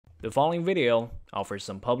The following video offers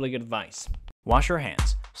some public advice. Wash your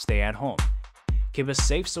hands, stay at home. Keep a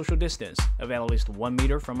safe social distance of at least 1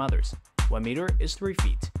 meter from others. 1 meter is 3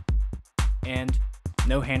 feet. And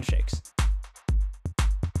no handshakes.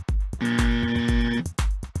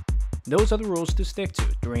 Those are the rules to stick to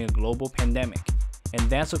during a global pandemic, and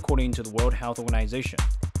that's according to the World Health Organization.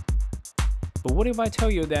 But what if I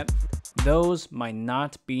tell you that those might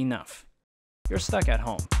not be enough? You're stuck at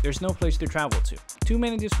home, there's no place to travel to, too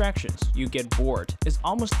many distractions, you get bored, it's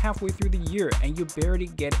almost halfway through the year and you barely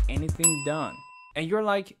get anything done. And you're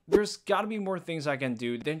like, there's gotta be more things I can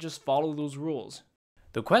do than just follow those rules.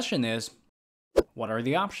 The question is, what are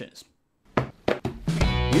the options?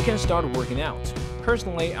 You can start working out.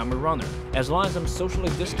 Personally, I'm a runner. As long as I'm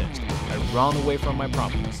socially distanced, I run away from my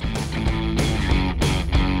problems.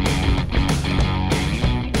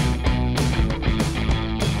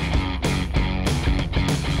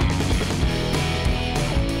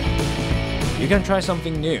 You can try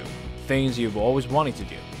something new, things you've always wanted to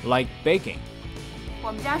do, like baking.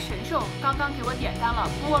 我们家神兽刚刚给我点单了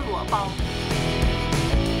菠萝包。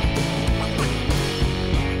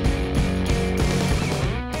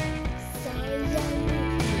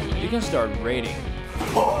You can start reading,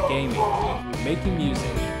 gaming, making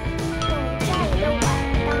music.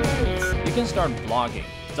 You can start vlogging,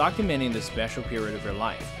 documenting the special period of your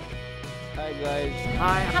life. Hi guys.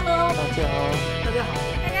 Hi. Hello. 大家好。大家好。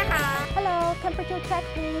大家好。Hello, temperature check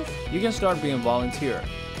please. You can start being a volunteer,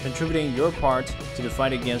 contributing your part to the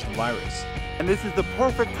fight against the virus. And this is the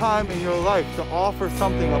perfect time in your life to offer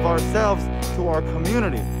something of ourselves to our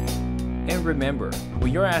community. And remember,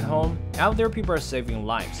 when you're at home, out there people are saving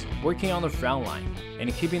lives, working on the front line,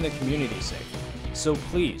 and keeping the community safe. So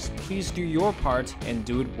please do your part and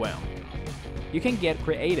do it well. You can get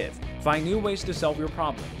creative, find new ways to solve your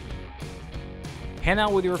problem. Hang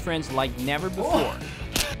out with your friends like never before.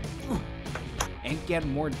 And get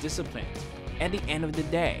more disciplined. At the end of the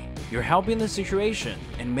day, you're helping the situation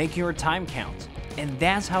and making your time count. And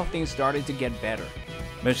that's how things started to get better.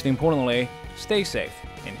 Most importantly, stay safe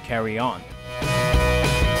and carry on.